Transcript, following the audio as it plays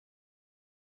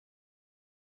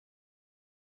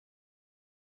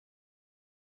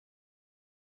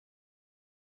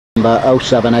number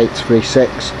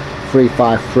 07836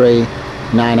 353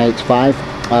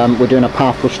 985. We're doing a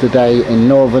power flush today in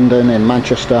Northenden in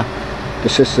Manchester. The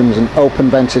system's an open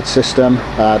vented system.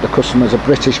 The customer's a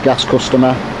British Gas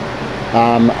customer,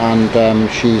 and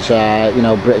she's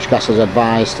British Gas has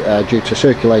advised due to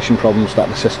circulation problems that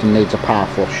the system needs a power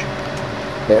flush.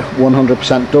 It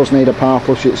 100% does need a power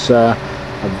flush. It's a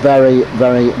very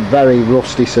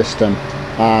rusty system.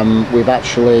 We've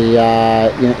actually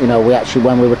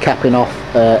when we were capping off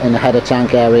in the header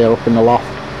tank area up in the loft,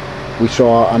 we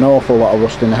saw an awful lot of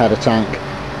rust in the header tank,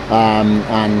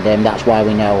 and that's why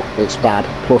we know it's bad.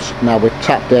 Plus now we've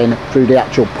tapped in through the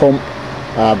actual pump.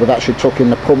 We've actually took in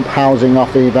the pump housing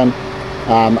off even,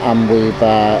 and I'm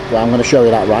going to show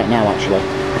you that right now actually.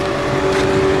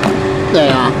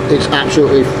 There, it's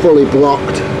absolutely fully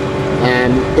blocked.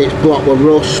 It's blocked with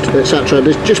rust, etc.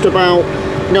 There's just about,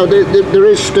 there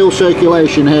is still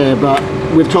circulation here, but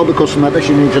we've told the customer that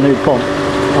she needs a new pump,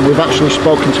 and we've actually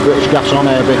spoken to British Gas on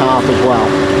her behalf as well.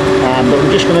 But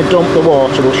we're just going to dump the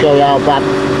water. We'll show you how bad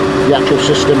the actual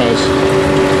system is.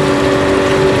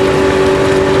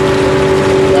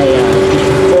 There you are, it's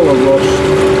just full of rust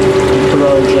and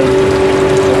corrosion.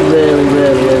 It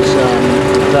really is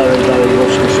very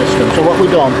rusty system. So what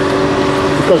we've done,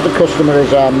 because the customer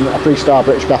is a 3-star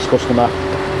British Gas customer,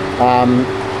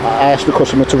 I asked the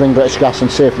customer to ring British Gas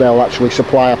and see if they'll actually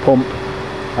supply a pump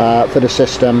for the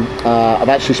system. I've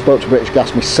actually spoke to British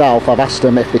Gas myself. I've asked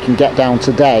them if they can get down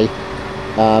today,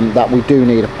 that we do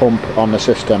need a pump on the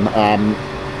system.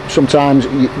 Sometimes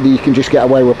you can just get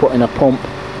away with putting a pump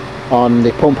on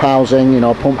the pump housing,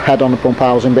 pump head on the pump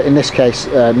housing, but in this case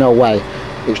no way.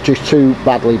 It's just too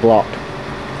badly blocked.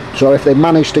 So if they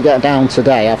manage to get down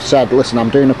today, I've said, listen, I'm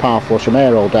doing a power flush, I'm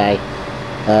here all day.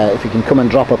 If you can come and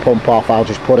drop a pump off, I'll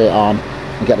just put it on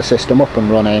and get the system up and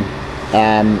running.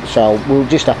 So we'll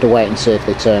just have to wait and see if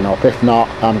they turn up. If not,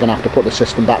 I'm going to have to put the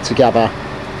system back together,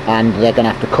 and they're going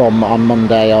to have to come on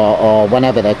Monday or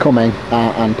whenever they're coming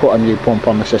and put a new pump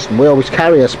on the system. We always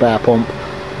carry a spare pump.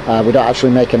 We don't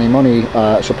actually make any money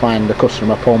supplying the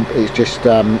customer a pump. It's just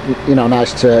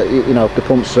nice to, if the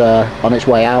pump's on its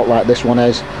way out like this one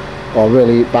is, or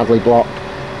really badly blocked,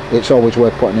 it's always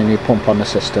worth putting a new pump on the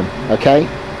system. Okay,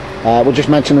 we'll just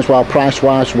mention as well, price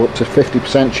wise we're up to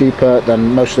 50% cheaper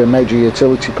than most of the major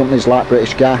utility companies like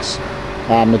British Gas.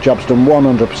 The job's done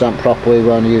 100% properly. We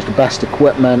only use the best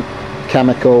equipment,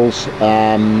 chemicals, we've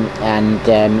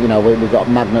got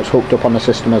magnets hooked up on the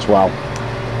system as well.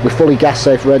 We're fully gas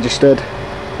safe registered.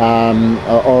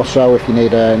 Also, if you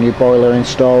need a new boiler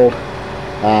installed,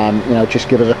 just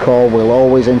give us a call. We'll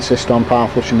always insist on power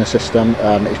flushing the system.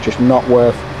 It's just not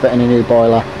worth fitting a new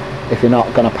boiler if you're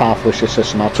not going to power flush the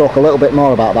system. I'll talk a little bit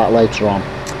more about that later on.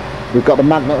 We've got the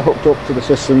magnet hooked up to the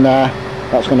system there.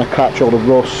 That's going to catch all the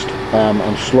rust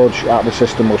and sludge out of the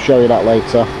system. We'll show you that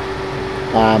later.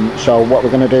 So what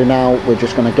we're going to do now, we're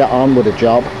just going to get on with the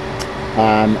job,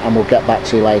 and we'll get back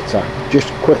to you later.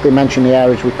 Just quickly mention the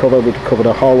areas we covered. We covered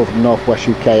the whole of the northwest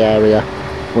UK area.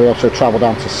 We also travel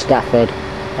down to Stafford.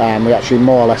 We actually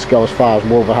more or less go as far as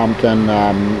Wolverhampton.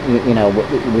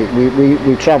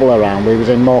 We travel around. We was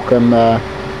in Morecambe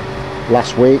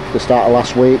last week, the start of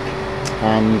last week,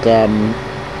 and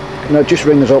just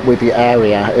ring us up with your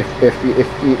area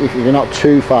if you're not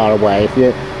too far away. If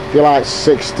you're like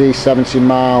 60-70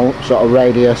 mile sort of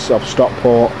radius of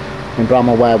Stockport in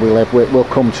Bramwell where we live, we'll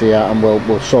come to you and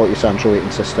we'll sort your central heating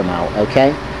system out.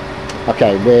 Okay,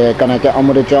 we're gonna get on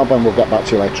with the job and we'll get back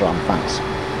to you later on. Thanks.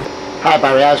 Hi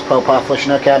Barry, how's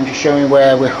Pro-powerflushing? Okay, I'm just showing you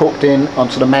where we're hooked in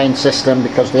onto the main system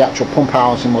because the actual pump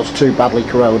housing was too badly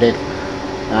corroded,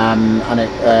 and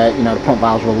the pump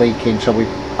valves were leaking, so we've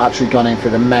actually gone in for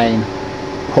the main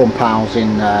pump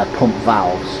housing pump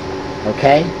valves.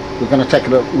 Okay, we're going to take a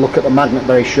look at the magnet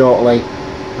very shortly,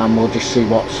 and we'll just see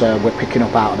what we're picking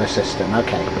up out of the system.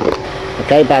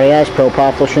 Okay, Barry, here's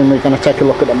Pro-powerflushing. We're going to take a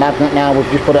look at the magnet now. We've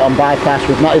just put it on bypass.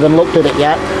 We've not even looked at it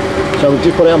yet, so we've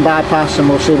just put it on bypass, and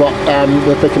we'll see what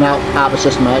we're picking out of the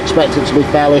system. I expect it to be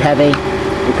fairly heavy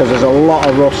because there's a lot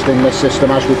of rust in this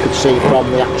system, as we could see from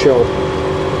the actual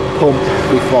pump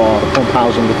before, the pump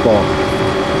housing before.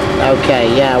 Okay,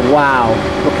 yeah, wow,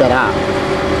 look at that.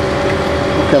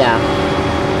 Look at that.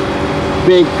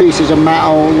 Big pieces of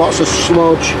metal, lots of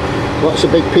sludge, lots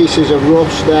of big pieces of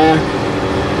rust there.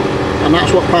 And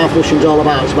that's what power flushing is all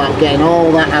about. It's about getting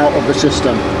all that out of the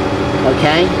system.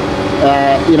 Okay,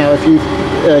 if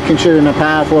you're considering a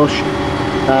power flush,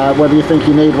 whether you think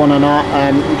you need one or not,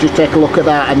 just take a look at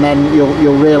that, and then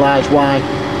you'll realise why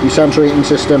your central heating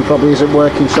system probably isn't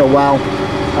working so well,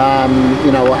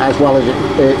 as well as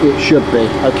it should be.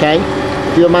 Okay,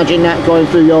 if you imagine that going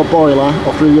through your boiler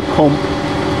or through your pump,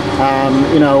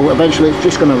 you know, eventually it's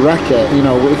just going to wreck it. You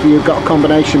know, if you've got a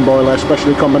combination boiler,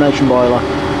 especially combination boiler,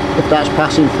 if that's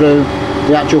passing through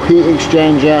the actual heat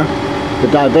exchanger, the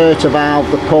diverter valve,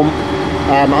 the pump,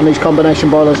 on these combination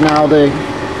boilers now, the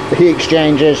heat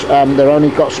exchangers, they're only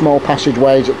got small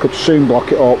passageways that could soon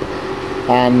block it up,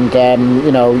 and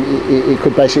you know, it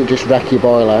could basically just wreck your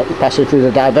boiler. Passing through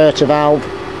the diverter valve,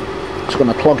 it's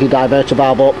going to clog your diverter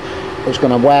valve up. It's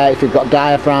going to wear, if you've got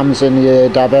diaphragms in your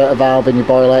diverter valve in your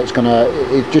boiler, it's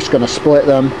just going to split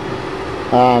them.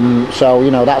 So, you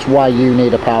know, that's why you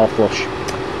need a power flush.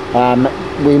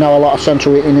 We know a lot of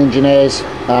central heating engineers,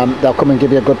 they'll come and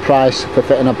give you a good price for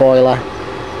fitting a boiler,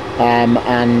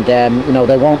 you know,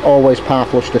 they won't always power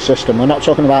flush the system. We're not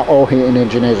talking about all heating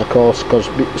engineers, of course, because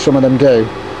some of them do,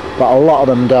 but a lot of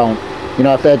them don't. You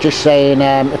know, if they're just saying,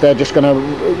 if they're just going to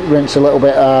rinse a little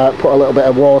bit, put a little bit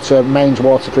of water, mains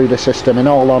water through the system, in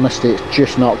all honesty, it's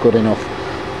just not good enough.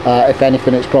 If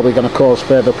anything, it's probably going to cause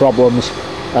further problems.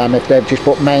 If they've just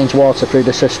put mains water through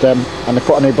the system and they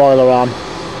put a new boiler on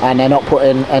and they're not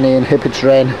putting any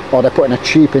inhibitor in, or they're putting a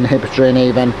cheap inhibitor in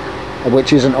even,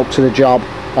 which isn't up to the job,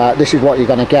 this is what you're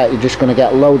going to get. You're just going to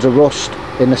get loads of rust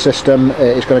in the system.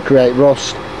 It's going to create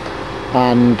rust.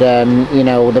 And you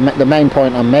know, the main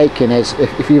point I'm making is,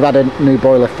 if you've had a new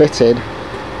boiler fitted,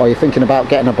 or you're thinking about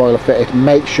getting a boiler fitted,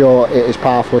 make sure it is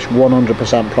power flushed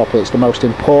 100% properly. It's the most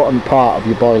important part of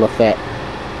your boiler fit.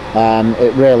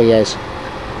 It really is.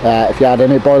 If you had a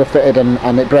new boiler fitted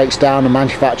and it breaks down, the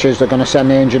manufacturers are going to send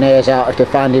the engineers out. If they're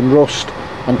finding rust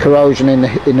and corrosion in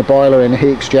the boiler, in the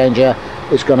heat exchanger,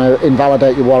 it's going to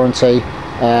invalidate your warranty.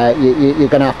 You're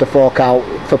going to have to fork out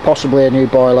for possibly a new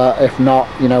boiler, if not,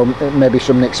 you know, maybe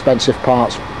some expensive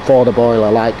parts for the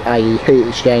boiler, like i.e. heat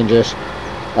exchangers,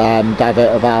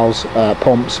 diverter valves,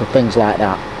 pumps, and things like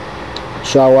that.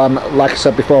 So like I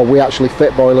said before, we actually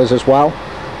fit boilers as well.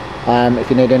 If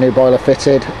you need a new boiler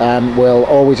fitted, we'll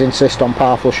always insist on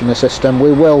power flushing the system.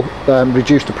 We will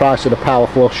reduce the price of the power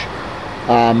flush,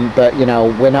 but you know,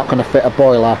 we're not going to fit a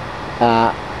boiler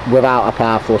without a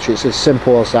power flush. It's as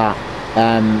simple as that.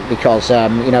 Because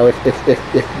you know, if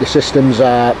the system's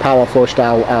power flushed,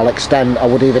 I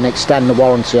would even extend the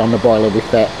warranty on the boiler we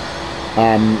fit,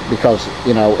 because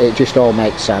you know, it just all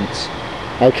makes sense.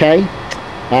 Okay,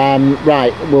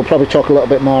 right, we'll probably talk a little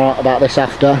bit more about this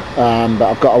after, but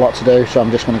I've got a lot to do, so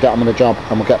I'm just going to get on with the job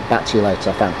and we'll get back to you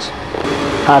later. Thanks.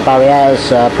 Hi Barry, here's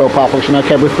Pro-powerflushing.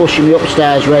 Okay, we're flushing the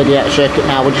upstairs radiator circuit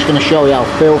now. We're just going to show you how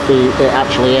filthy it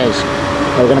actually is.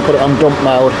 We're going to put it on dump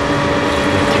mode.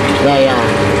 There you are.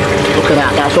 Look at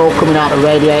that. That's all coming out of the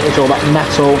radiators, all that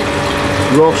metal,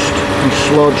 rust and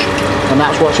sludge, and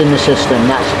that's what's in the system.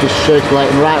 That's just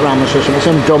circulating right around the system. It's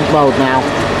in dump mode now.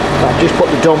 I've just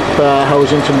put the dump hose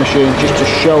into the machine just to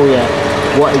show you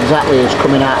what exactly is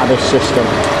coming out of this system.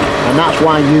 And that's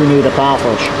why you need a power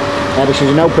flush. This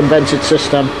is an open vented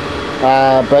system,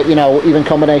 but you know, even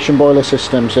combination boiler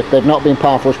systems, if they've not been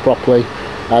power flushed properly,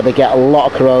 they get a lot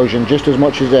of corrosion, just as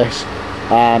much as this.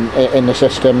 In the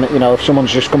system. You know, if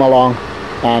someone's just come along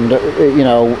and you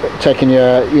know, taking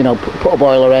your, you know, put a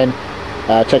boiler in,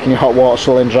 taking your hot water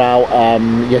cylinder out,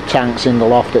 your tanks in the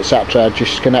loft, etc.,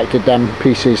 just connected them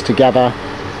pieces together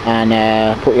and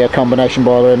put your combination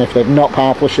boiler in, if they've not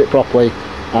power flushed it properly,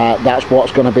 that's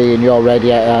what's going to be in your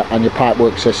radiator and your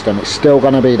pipework system. It's still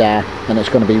going to be there, and it's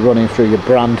going to be running through your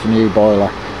brand new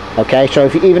boiler. Okay, so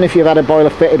even if you've had a boiler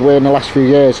fitted within the last few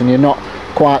years and you're not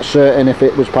quite certain if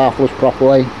it was power flushed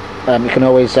properly, you can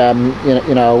always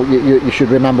you should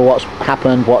remember what's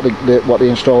happened, what the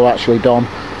installer actually done,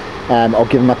 or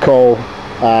give them a call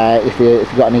if you've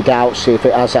got any doubts, see if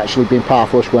it has actually been power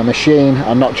flushed with a machine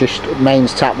and not just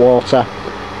mains tap water.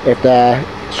 If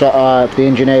if the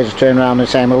engineers are turning around and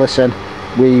saying, well listen,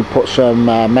 we put some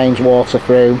mains water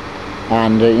through,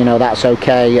 and you know, that's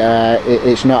okay,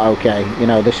 it's not okay. You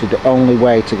know, this is the only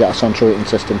way to get a central heating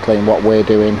system clean, what we're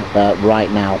doing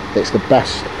right now. It's the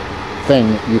best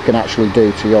thing you can actually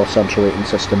do to your central heating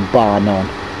system, bar none.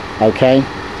 Okay,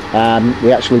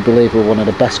 we actually believe we're one of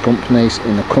the best companies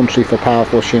in the country for power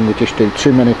flushing. We just do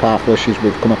too many power flushes.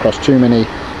 We've come across too many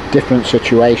different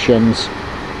situations.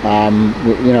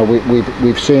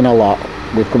 We've seen a lot.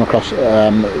 We've come across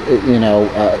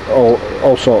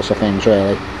all sorts of things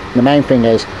really. The main thing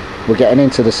is we're getting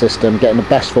into the system, getting the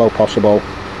best flow possible,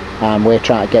 and we're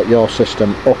trying to get your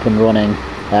system up and running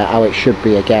how it should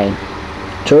be again.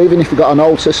 So even if you've got an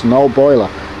old system, old boiler,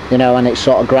 you know, and it's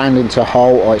sort of grinding to a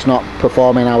halt, or it's not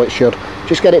performing how it should,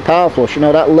 just get it power flush. You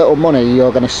know, that little money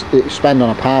you're going to spend on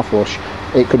a power flush,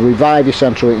 it could revive your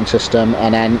central heating system,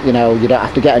 and then, you know, you don't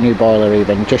have to get a new boiler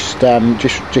even. Just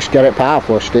get it power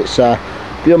flushed. It's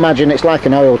if you imagine, it's like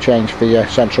an oil change for your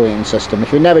central heating system.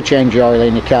 If you never change your oil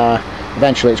in your car,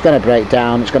 eventually it's going to break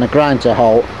down, it's going to grind to a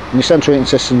halt, and your central heating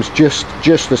system's just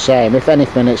the same. If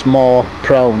anything, it's more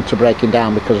prone to breaking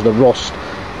down because of the rust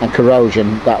and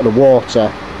corrosion that the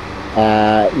water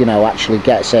you know, actually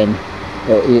gets in.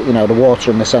 You know, the water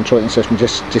in the central heating system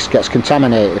just gets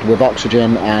contaminated with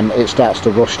oxygen, and it starts to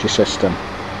rust your system.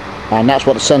 And that's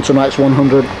what the Centromax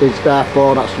 100 is there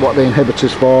for. That's what the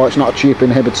inhibitor's for. It's not a cheap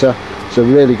inhibitor, it's a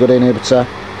really good inhibitor.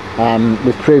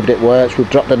 We've proved it works. We've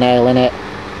dropped a nail in it,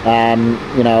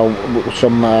 you know,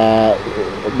 some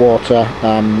water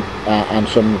and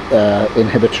some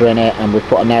inhibitor in it, and we've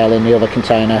put a nail in the other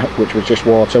container which was just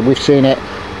water. We've seen it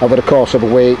over the course of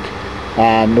a week.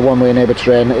 The one with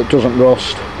inhibitor in, it doesn't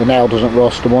rust, the nail doesn't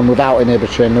rust. The one without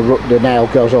inhibitor in, the nail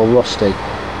goes all rusty.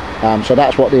 So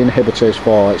that's what the inhibitor is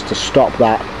for. It's to stop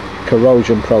that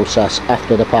corrosion process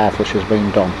after the power flush has been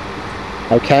done.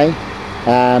 Okay,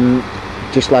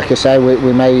 just like I say,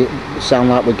 we may sound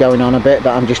like we're going on a bit,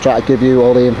 but I'm just trying to give you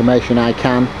all the information I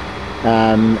can.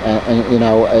 And you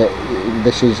know,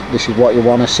 this is what you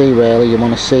want to see, really. You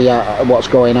want to see what's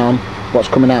going on, what's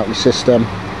coming out of your system.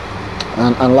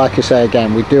 And like I say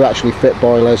again, we do actually fit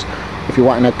boilers. If you're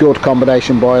wanting a good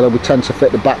combination boiler, we tend to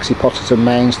fit the Baxi Potterton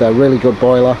mains. They're a really good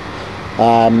boiler.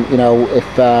 You know,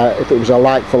 if it was a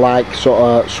like for like sort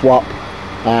of swap,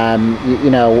 you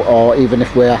know, or even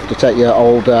if we have to take your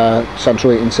old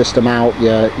central heating system out,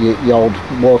 your old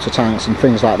water tanks and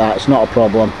things like that, it's not a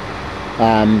problem.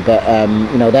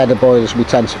 You know, they're the boilers we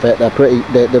tend to fit.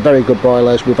 They're very good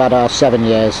boilers. We've had ours 7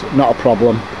 years, not a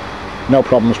problem. No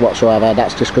problems whatsoever.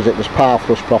 That's just because it was power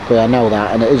flushed properly, I know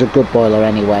that, and it is a good boiler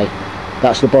anyway.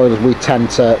 That's the boilers we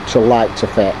tend to like to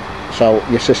fit. So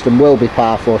your system will be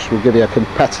power flushed. We'll give you a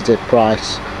competitive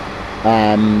price,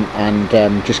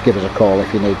 and just give us a call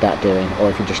if you need that doing, or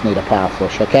if you just need a power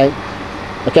flush. Okay,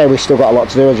 we've still got a lot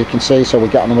to do, as you can see, so we'll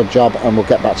get on with the job and we'll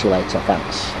get back to you later.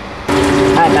 Thanks.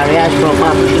 Hi Barry, as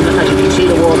Pro-powerflushing. As you can see,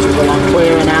 the water's a lot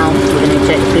clearer now. We're going to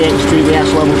take the pH 2BS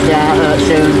levels down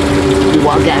soon. We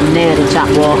want to get them near the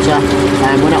tap water.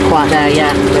 We're not quite there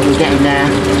yet, but we're getting there.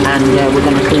 And we're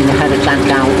going to clean the header tank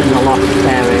out in the loft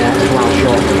area as well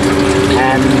shortly.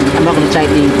 I'm not going to take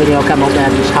the video camera up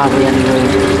there, there's hardly any room.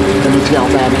 We need to get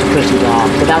up there and it's pretty dark.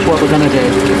 But that's what we're going to do.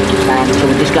 So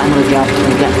we'll just get on with the job and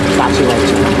we'll get back to you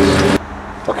later.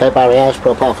 Okay Barry, as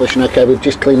Pro-powerflushing. Okay, we've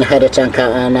just cleaned the header tank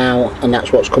out now, and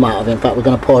that's what's come out of it. In fact, we're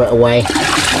going to pour it away and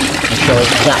show you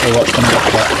exactly what's come out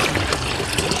of it.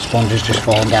 The sponge has just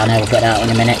fallen down here, we'll get it out in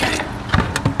a minute.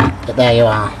 But there you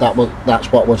are,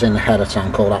 that's what was in the header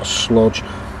tank, all that sludge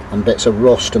and bits of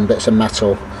rust and bits of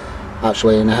metal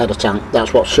actually in the header tank.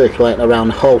 That's what's circulating around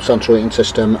the whole central heating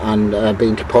system and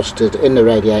being deposited in the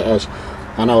radiators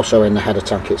and also in the header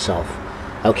tank itself.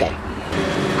 Okay.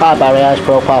 Hi Barry, as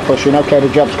Pro-powerflushing. Okay, the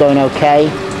job's going okay.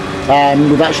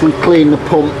 We've actually cleaned the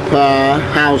pump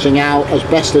housing out as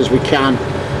best as we can.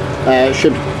 It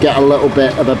should get a little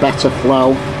bit of a better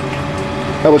flow.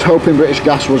 I was hoping British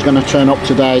Gas was going to turn up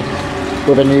today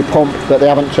with a new pump, but they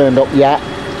haven't turned up yet.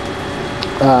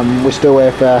 We're still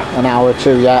here for an hour or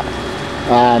two yet.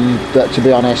 But to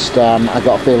be honest, I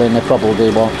got a feeling they probably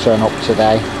won't turn up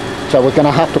today. So we're going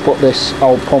to have to put this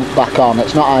old pump back on.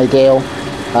 It's not ideal.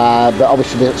 But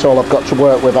obviously that's all I've got to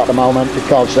work with at the moment,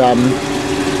 because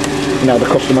you know, the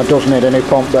customer does need a new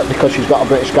pump, but because she's got a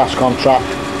British Gas contract,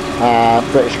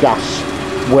 British Gas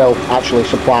will actually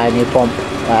supply a new pump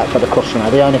for the customer.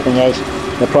 The only thing is,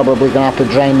 they're probably going to have to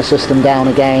drain the system down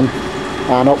again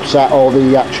and upset all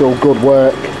the actual good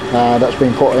work that's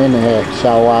been put in here.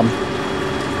 So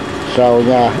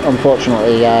yeah,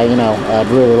 unfortunately, you know, I'd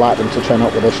really like them to turn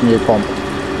up with this new pump.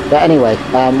 But anyway,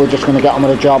 we're just going to get on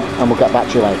with the job and we'll get back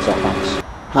to you later. Thanks.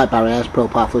 Hi Barry, as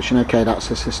Pro-powerflushing. Okay, that's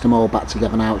the system all back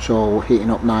together now. It's all heating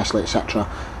up nicely, etc.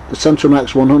 The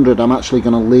Centromax 100, I'm actually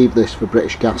going to leave this for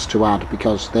British Gas to add,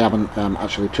 because they haven't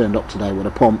actually turned up today with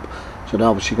a pump, so they're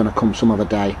obviously going to come some other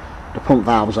day. The pump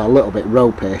valves are a little bit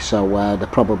ropey, so they're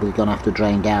probably going to have to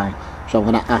drain down. So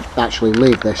I'm going to actually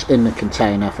leave this in the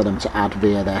container for them to add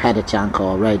via their header tank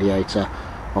or radiator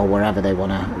or wherever they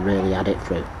want to really add it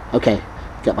through. Okay.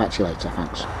 Get back to you later,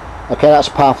 thanks. Okay, that's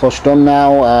power flush done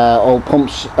now. All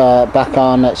pumps back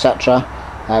on, etc.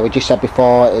 We just said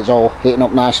before it's all heating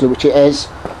up nicely, which it is.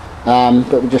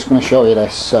 But we're just going to show you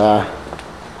this. The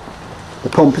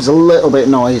pump is a little bit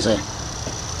noisy,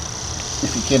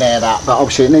 if you can hear that. But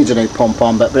obviously it needs a new pump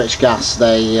on. But British Gas,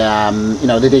 they you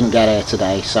know, they didn't get here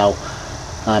today, so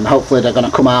hopefully they're going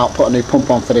to come out, put a new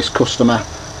pump on for this customer.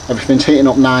 Everything's heating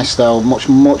up nice though,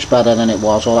 much better than it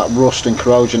was. All that rust and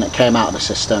corrosion that came out of the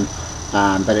system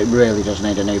but it really does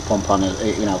need a new pump on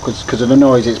it, you know, because of the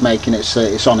noise it's making.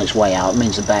 It's on its way out. It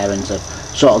means the bearings have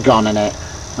sort of gone in it,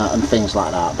 and things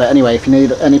like that. But anyway, if you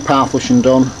need any power flushing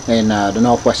done in the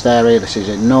northwest area, this is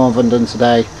in Northenden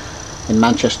today, in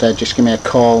Manchester, just give me a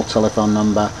call. Telephone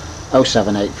number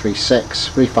 07836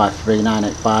 353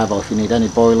 985, or if you need any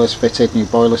boilers fitted, new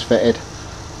boilers fitted,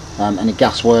 any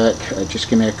gas work, just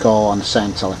give me a call on the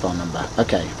same telephone number.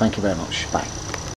 Okay, thank you very much. Bye.